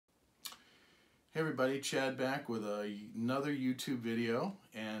Hey everybody, Chad back with another YouTube video,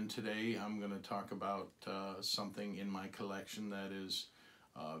 and today I'm going to talk about something in my collection that is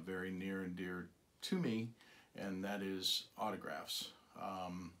very near and dear to me, and that is autographs.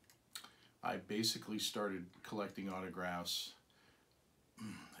 I basically started collecting autographs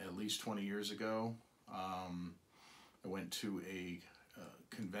at least 20 years ago. I went to a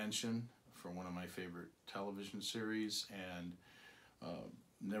convention for one of my favorite television series, and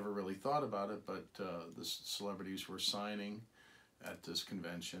never really thought about it, but the celebrities were signing at this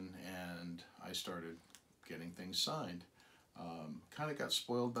convention, and I started getting things signed. Kind of got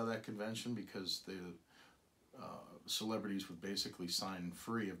spoiled by that convention because the celebrities would basically sign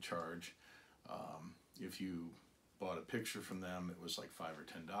free of charge. If you bought a picture from them, it was like $5 or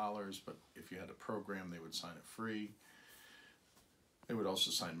 $10, but if you had a program, they would sign it free. They would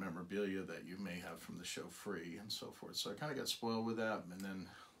also sign memorabilia that you may have from the show free and so forth. So I kind of got spoiled with that, and then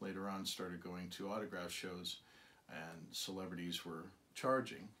later on started going to autograph shows, and celebrities were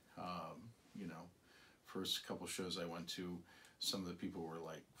charging. You know, first couple shows I went to, some of the people were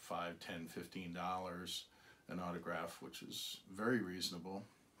like $5, $10, $15 an autograph, which is very reasonable.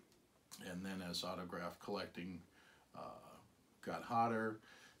 And then as autograph collecting got hotter,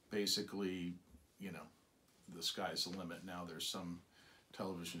 basically, you know, the sky's the limit. Now there's some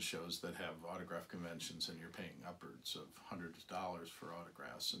television shows that have autograph conventions, and you're paying upwards of hundreds of dollars for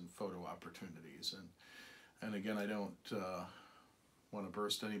autographs and photo opportunities. And again, I don't want to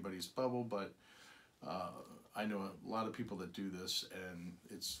burst anybody's bubble, but I know a lot of people that do this, and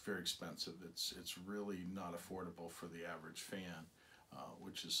it's very expensive. It's really not affordable for the average fan,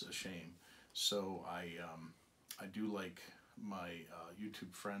 which is a shame. So I do like my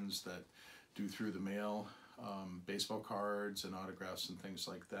YouTube friends that do through the mail baseball cards and autographs and things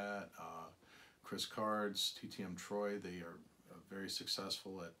like that. Chris Cards, TTM Troy, they are very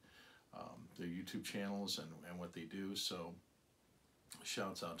successful at their YouTube channels and what they do, so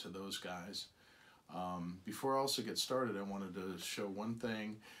shouts out to those guys. Before I also get started, I wanted to show one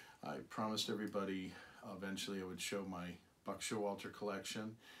thing. I promised everybody eventually I would show my Buck Showalter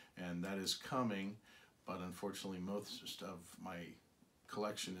collection, and that is coming, but unfortunately most of my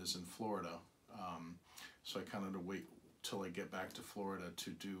collection is in Florida. So I kind of had to wait till I get back to Florida to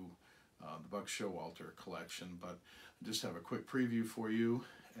do the Buck Showalter collection. But I just have a quick preview for you.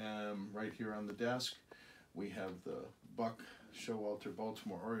 Right here on the desk, we have the Buck Showalter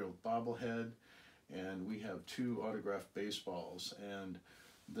Baltimore Oriole bobblehead, and we have two autographed baseballs. And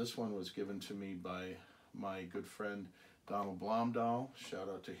this one was given to me by my good friend Donald Blomdahl. Shout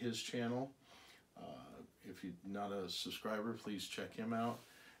out to his channel. If you're not a subscriber, please check him out.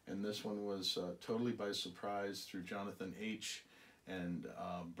 And this one was totally by surprise through Jonathan H. And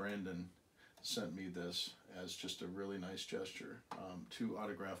Brandon sent me this as just a really nice gesture. Two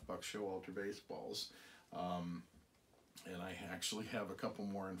autographed Buck Showalter baseballs. And I actually have a couple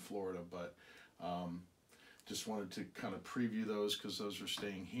more in Florida, but just wanted to kind of preview those because those are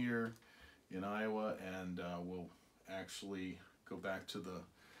staying here in Iowa, and we'll actually go back to the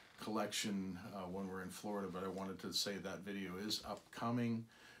collection when we're in Florida. But I wanted to say that video is upcoming.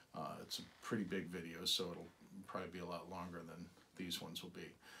 It's a pretty big video, so it'll probably be a lot longer than these ones will be.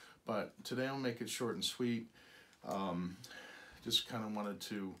 But today I'll make it short and sweet. Just kind of wanted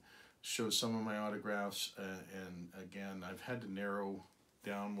to show some of my autographs, and again, I've had to narrow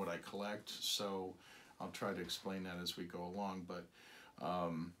down what I collect, so I'll try to explain that as we go along. But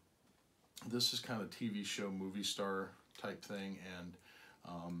this is kind of TV show, movie star type thing, and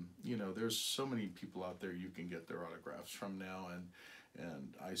you know, there's so many people out there you can get their autographs from now, and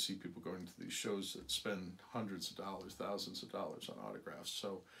I see people going to these shows that spend hundreds of dollars, thousands of dollars on autographs.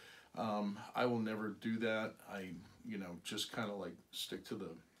 So I will never do that. I, you know, just kind of like stick to the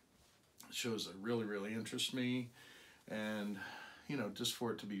shows that really, really interest me, and, you know, just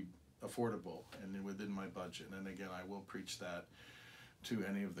for it to be affordable and within my budget. And again, I will preach that to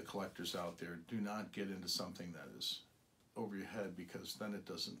any of the collectors out there. Do not get into something that is over your head, because then it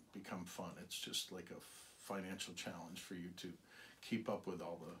doesn't become fun. It's just like a financial challenge for you to keep up with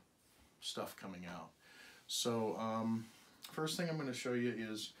all the stuff coming out. So first thing I'm going to show you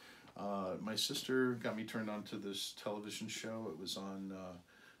is my sister got me turned on to this television show. It was on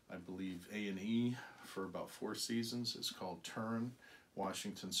I believe A&E for about 4 seasons. It's called Turn: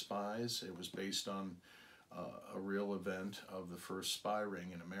 Washington Spies. It was based on a real event of the first spy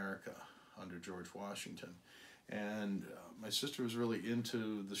ring in America under George Washington. And my sister was really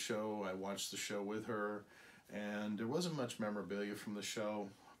into the show. I watched the show with her, and there wasn't much memorabilia from the show,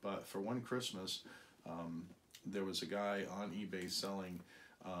 but for one Christmas, there was a guy on eBay selling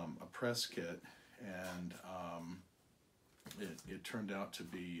a press kit, and it turned out to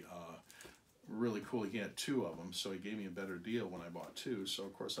be really cool. He had two of them, so he gave me a better deal when I bought two. So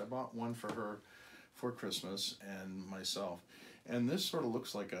of course I bought one for her for Christmas and myself. And this sort of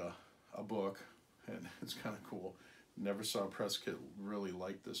looks like a book, and it's kind of cool. Never saw a press kit really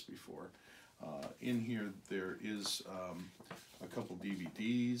like this before. In here there is a couple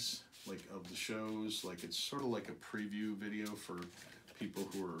DVDs like of the shows. Like it's sort of like a preview video for people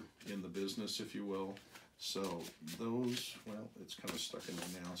who are in the business, if you will. So those, well, it's kind of stuck in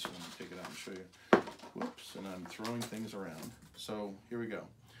there now, so I'm going to take it out and show you. Whoops, and I'm throwing things around. So here we go.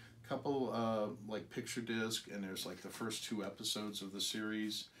 Couple like picture disc, and there's like the first 2 episodes of the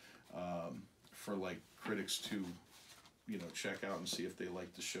series for like critics to, you know, check out and see if they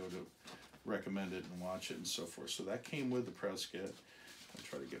like the show, to recommend it and watch it and so forth. So that came with the press kit. I'll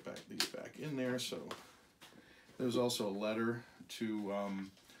try to get back in there. So there's also a letter to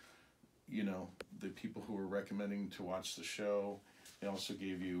you know, the people who were recommending to watch the show. They also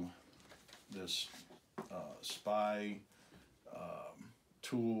gave you this spy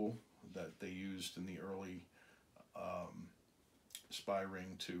tool that they used in the early spy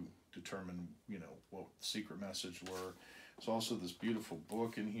ring to determine, you know, what the secret message were. There's also this beautiful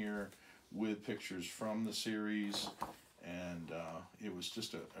book in here with pictures from the series, and it was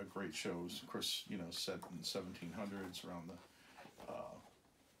just a great show. It was, of course, you know, set in the 1700s, around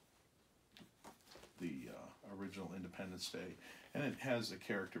the original Independence Day, and it has the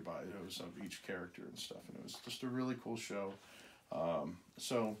character bios of each character and stuff, and it was just a really cool show.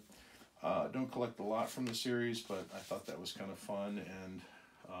 Don't collect a lot from the series, but I thought that was kind of fun, and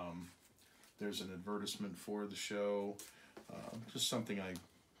there's an advertisement for the show, just something I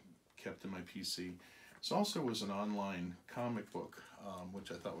kept in my PC. This also was an online comic book,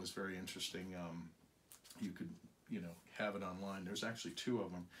 which I thought was very interesting. You could, you know, have it online. There's actually 2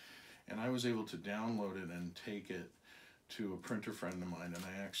 of them, and I was able to download it and take it to a printer friend of mine, and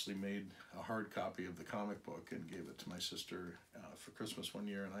I actually made a hard copy of the comic book and gave it to my sister for Christmas one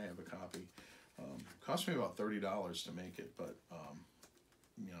year, and I have a copy. Cost me about $30 to make it, but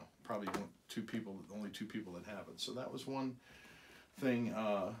you know, probably only two people that have it. So that was one thing.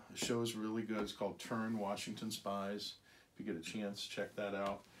 The show is really good. It's called Turn: Washington Spies. If you get a chance, check that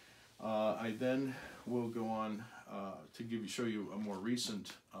out. I then will go on to show you a more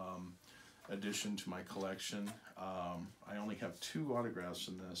recent addition to my collection. I only have 2 autographs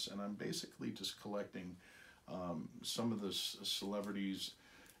in this, and I'm basically just collecting some of the celebrities.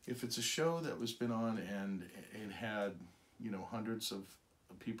 If it's a show that was been on and it had, you know, hundreds of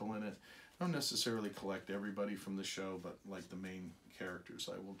people in it, I don't necessarily collect everybody from the show, but like the main characters,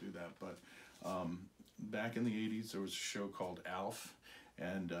 I will do that. But back in the 80s, there was a show called Alf,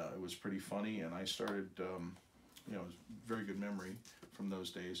 and it was pretty funny, and I started, you know, it was a very good memory from those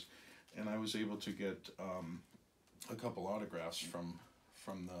days, and I was able to get a couple autographs from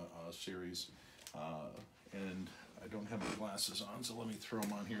the series, and I don't have my glasses on, so let me throw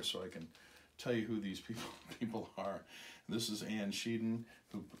them on here so I can tell you who these people are. This is Ann Sheeden,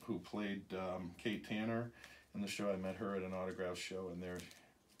 who played Kate Tanner in the show. I met her at an autograph show, and there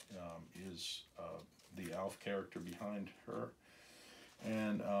is the Alf character behind her.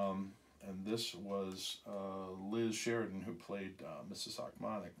 And this was Liz Sheridan, who played Mrs.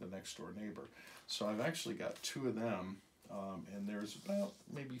 Achmonic, the next door neighbor. So I've actually got 2 of them, and there's about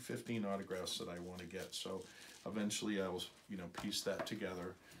maybe 15 autographs that I want to get. So eventually I will, you know, piece that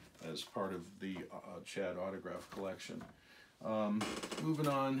together as part of the Chad autograph collection. Moving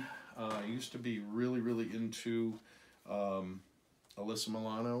on, I used to be really into Alyssa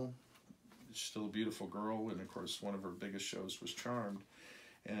Milano. She's still a beautiful girl, and of course one of her biggest shows was Charmed.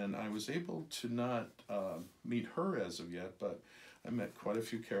 And I was able to not meet her as of yet, but I met quite a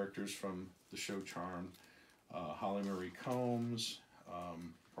few characters from the show Charmed. Holly Marie Combs,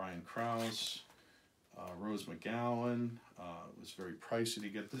 Brian Krause, Rose McGowan. It was very pricey to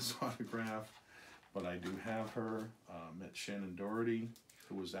get this autograph, but I do have her. Met Shannon Doherty,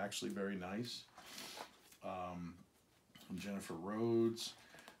 who was actually very nice. Jennifer Rhodes.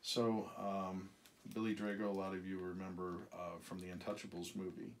 So Billy Drago, a lot of you remember from the Untouchables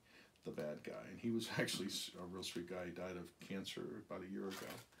movie, the bad guy, and he was actually a real sweet guy. He died of cancer about a year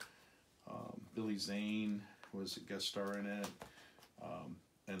ago. Billy Zane was a guest star in it.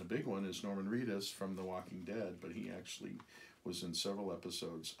 And the big one is Norman Reedus from The Walking Dead, but he actually was in several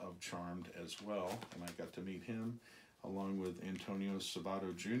episodes of Charmed as well, and I got to meet him along with Antonio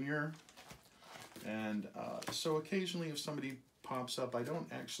Sabato Jr. And so occasionally if somebody pops up, I don't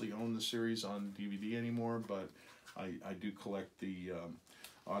actually own the series on DVD anymore, but I do collect the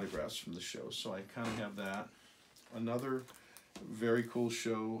autographs from the show, so I kind of have that. Another very cool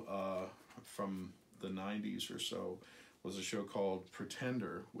show from the 90s or so was a show called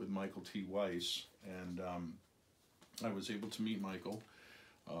Pretender with Michael T. Weiss, and I was able to meet Michael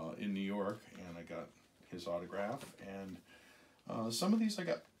in New York, and I got his autograph. And some of these I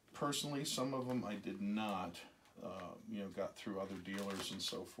got personally, some of them I did not. Got through other dealers and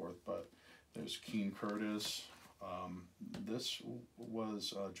so forth. But there's Keen Curtis. This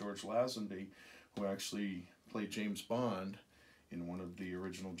was George Lazenby, who actually played James Bond in one of the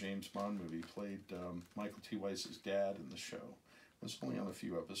original James Bond movies. Played Michael T. Weiss's dad in the show. It was only on a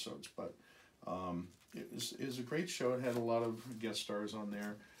few episodes, but it was a great show. It had a lot of guest stars on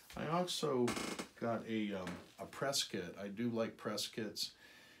there. I also got a press kit. I do like press kits,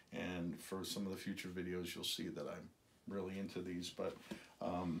 and for some of the future videos you'll see that I'm really into these, but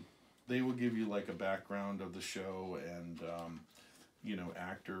they will give you like a background of the show and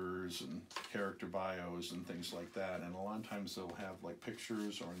actors and character bios and things like that, and a lot of times they'll have like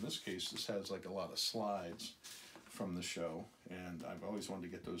pictures, or in this case this has like a lot of slides from the show, and I've always wanted to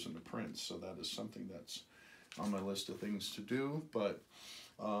get those into print, so that is something that's on my list of things to do. But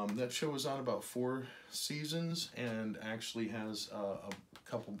that show was on about 4 seasons and actually has a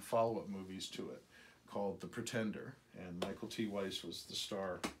couple follow-up movies to it called The Pretender, and Michael T. Weiss was the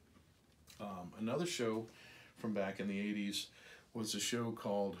star. Another show from back in the 80s was a show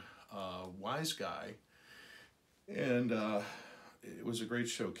called Wise Guy, and it was a great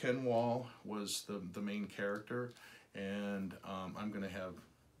show. Ken Wall was the main character, and I'm going to have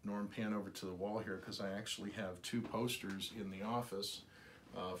Norm pan over to the wall here because I actually have 2 posters in the office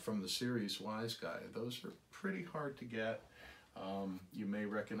from the series Wise Guy. Those are pretty hard to get. You may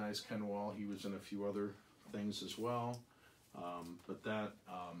recognize Ken Wall. He was in a few other things as well, but that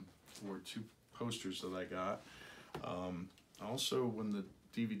were 2 posters that I got. Also, when the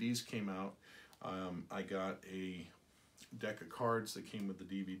DVDs came out, I got a deck of cards that came with the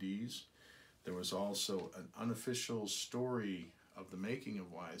DVDs. There was also an unofficial story of the making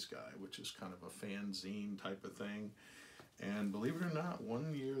of Wise Guy, which is kind of a fanzine type of thing. And believe it or not,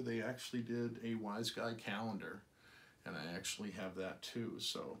 one year they actually did a Wise Guy calendar, and I actually have that too.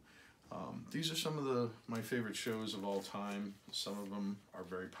 So these are some of my favorite shows of all time. Some of them are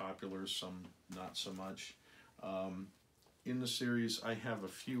very popular, some not so much. In the series, I have a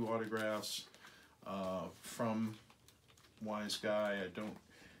few autographs from Wise Guy. I don't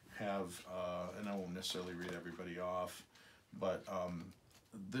have, and I won't necessarily read everybody off, but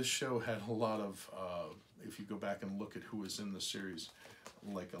this show had a lot of, if you go back and look at who was in the series,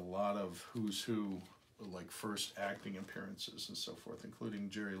 like a lot of who's who, like first acting appearances and so forth, including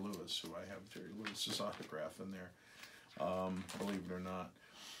Jerry Lewis, who I have Jerry Lewis's autograph in there, believe it or not.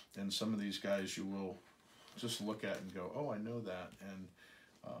 And some of these guys you will just look at and go, oh, I know that. And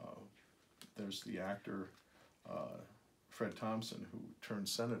there's the actor Fred Thompson, who turned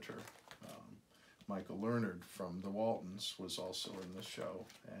senator. Michael Leonard from the Waltons was also in the show.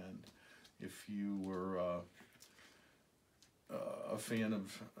 And if you were a fan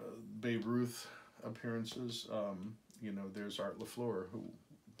of Babe Ruth appearances, there's Art LaFleur, who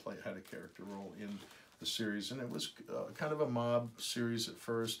had a character role in the series, and it was kind of a mob series at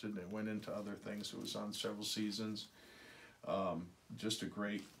first, and it went into other things. It was on several seasons. Just a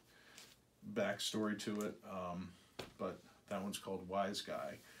great backstory to it, but that one's called Wise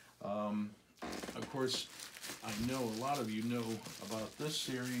Guy. Of course, I know a lot of you know about this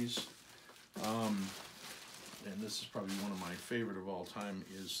series, and this is probably one of my favorite of all time,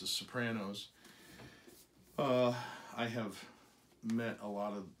 is The Sopranos. I have met a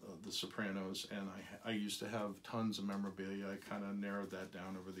lot of The Sopranos, and I used to have tons of memorabilia. I kind of narrowed that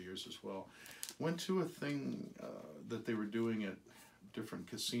down over the years as well. Went to a thing that they were doing at different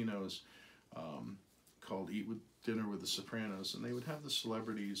casinos called Dinner with the Sopranos, and they would have the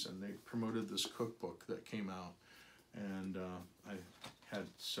celebrities, and they promoted this cookbook that came out, and I had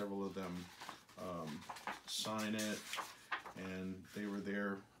several of them sign it, and they were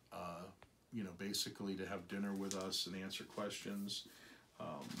there basically to have dinner with us and answer questions.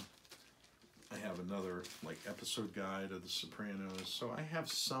 I have another like episode guide of The Sopranos, so I have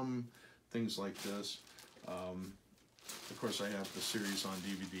some things like this. Of course, I have the series on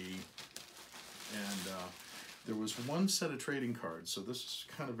DVD, and there was one set of trading cards, so this is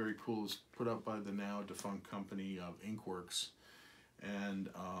kind of very cool. It's put up by the now defunct company of Inkworks, and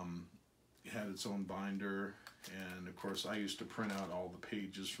it had its own binder, and of course I used to print out all the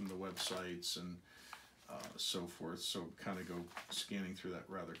pages from the websites and so forth, so kind of go scanning through that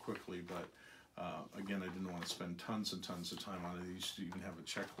rather quickly, but again, I didn't want to spend tons and tons of time on it. I used to even have a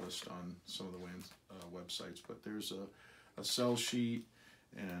checklist on some of the websites, but there's a sell sheet,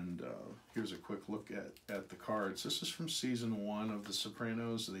 and here's a quick look at the cards. This is from season 1 of The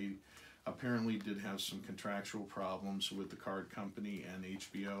Sopranos. They apparently did have some contractual problems with the card company and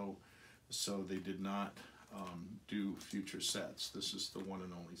HBO, so they did not do future sets. This is the one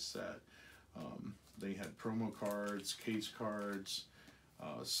and only set. They had promo cards, case cards,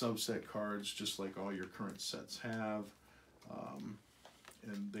 subset cards, just like all your current sets have,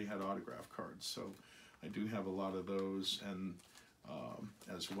 and they had autograph cards. So I do have a lot of those, and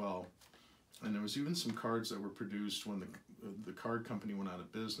as well. And there was even some cards that were produced when the card company went out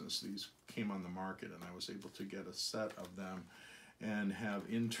of business. These came on the market, and I was able to get a set of them, and have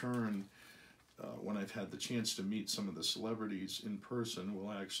in turn, when I've had the chance to meet some of the celebrities in person,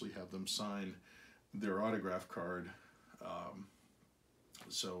 we'll actually have them sign their autograph card.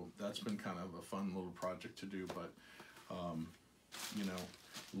 So that's been kind of a fun little project to do, but you know,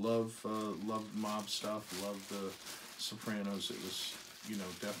 love mob stuff, love the Sopranos. It was, you know,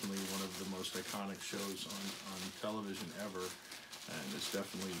 definitely one of the most iconic shows on television ever, and it's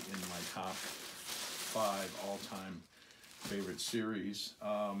definitely in my top 5 all-time favorite series.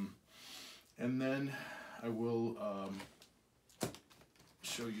 And then I will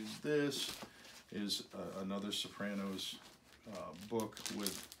show you this is another Sopranos book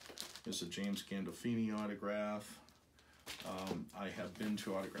is a James Gandolfini autograph. I have been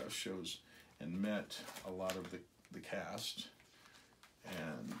to autograph shows and met a lot of the cast,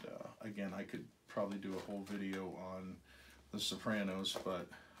 and again, I could probably do a whole video on the Sopranos, but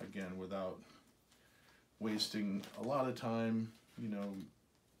again, without wasting a lot of time, you know,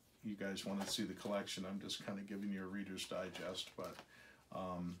 you guys want to see the collection, I'm just kind of giving you a Reader's Digest, but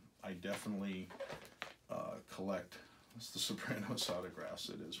I definitely collect the Sopranos autographs.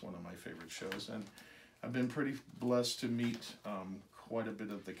 It is one of my favorite shows, and I've been pretty blessed to meet quite a bit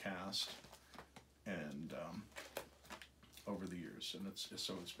of the cast, and over the years, and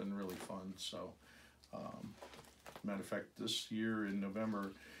it's been really fun. So, matter of fact, this year in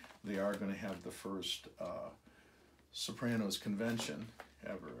November, they are going to have the first Sopranos convention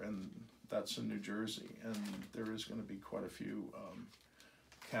ever, and that's in New Jersey, and there is going to be quite a few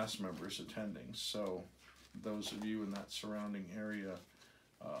cast members attending. So those of you in that surrounding area,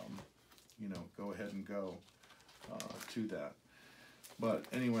 you know, go ahead and go to that. But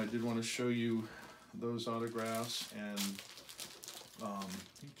anyway, I did want to show you those autographs, and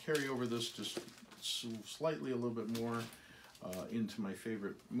carry over this just slightly a little bit more into my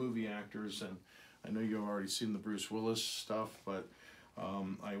favorite movie actors. And I know you've already seen the Bruce Willis stuff, but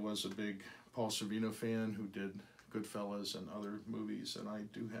I was a big Paul Sorvino fan who did Goodfellas and other movies, and I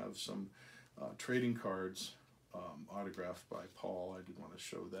do have some trading cards autographed by Paul. I did want to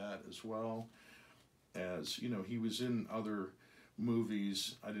show that as well. As you know, he was in other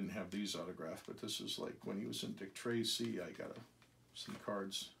movies. I didn't have these autographed, but this is like when he was in Dick Tracy. I got some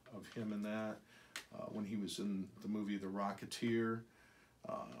cards of him in that. When he was in the movie The Rocketeer,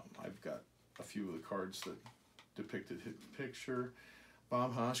 I've got a few of the cards that depicted his picture.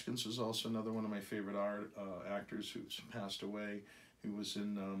 Bob Hoskins is also another one of my favorite actors who's passed away. He was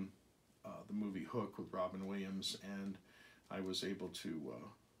in the movie Hook with Robin Williams, and I was able to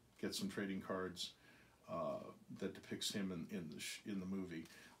get some trading cards that depicts him in the movie.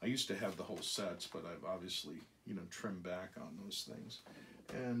 I used to have the whole sets, but I've obviously, you know, trimmed back on those things.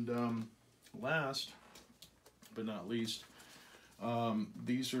 And last but not least,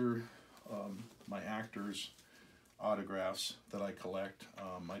 these are my actors' autographs that I collect.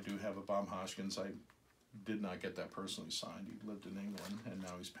 I do have a Bob Hoskins. I did not get that personally signed. He lived in England, and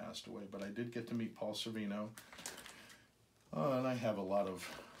now he's passed away. But I did get to meet Paul Sorvino, and I have a lot of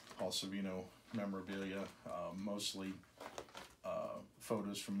Paul Sorvino memorabilia, mostly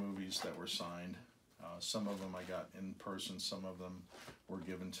photos from movies that were signed. Some of them I got in person, some of them were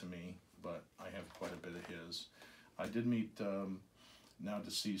given to me, but I have quite a bit of his. I did meet now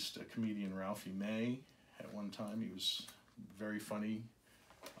deceased comedian Ralphie May at one time. He was a very funny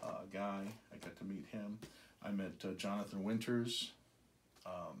guy. I got to meet him. I met Jonathan Winters.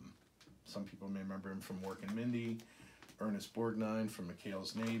 Some people may remember him from Mork and Mindy. Ernest Borgnine from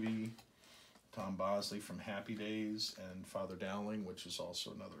McHale's Navy. Tom Bosley from Happy Days, and Father Dowling, which is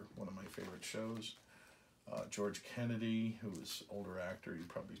also another one of my favorite shows. George Kennedy, who was an older actor, you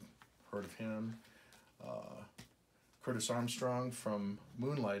probably heard of him. Curtis Armstrong from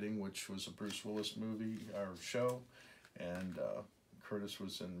Moonlighting, which was a Bruce Willis movie or show, and Curtis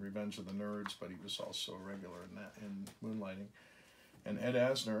was in Revenge of the Nerds, but he was also a regular in Moonlighting. And Ed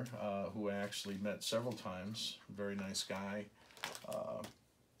Asner, who I actually met several times, very nice guy.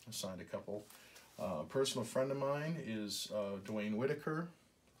 I signed a couple. A personal friend of mine is Dwayne Whitaker,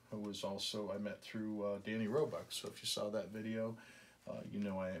 who was also, I met through Danny Roebuck. So if you saw that video, you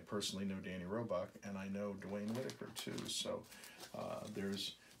know I personally know Danny Roebuck, and I know Dwayne Whitaker too. So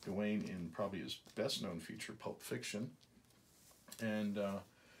there's Dwayne in probably his best known feature, Pulp Fiction. And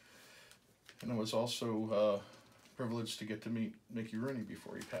I was also privileged to get to meet Mickey Rooney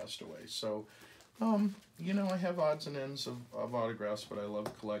before he passed away. So, you know, I have odds and ends of autographs, but I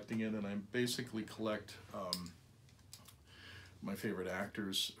love collecting it, and I basically collect my favorite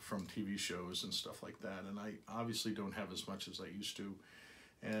actors from TV shows and stuff like that. And I obviously don't have as much as I used to.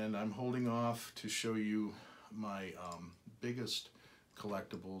 And I'm holding off to show you my biggest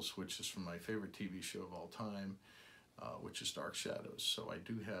collectibles, which is from my favorite TV show of all time, which is Dark Shadows. So I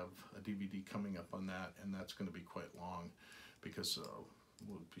do have a DVD coming up on that, and that's going to be quite long because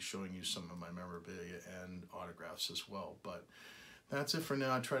we'll be showing you some of my memorabilia and autographs as well. But that's it for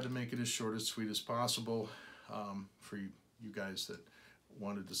now. I tried to make it as short and sweet as possible for you guys that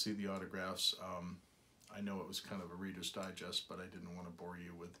wanted to see the autographs. I know it was kind of a Reader's Digest, but I didn't want to bore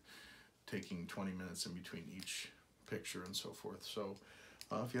you with taking 20 minutes in between each picture and so forth. So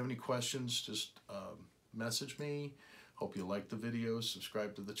if you have any questions, just message me. Hope you like the videos,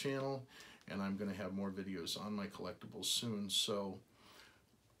 subscribe to the channel, and I'm going to have more videos on my collectibles soon. So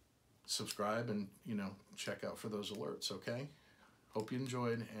subscribe and, you know, check out for those alerts, okay? Hope you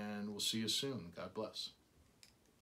enjoyed, and we'll see you soon. God bless.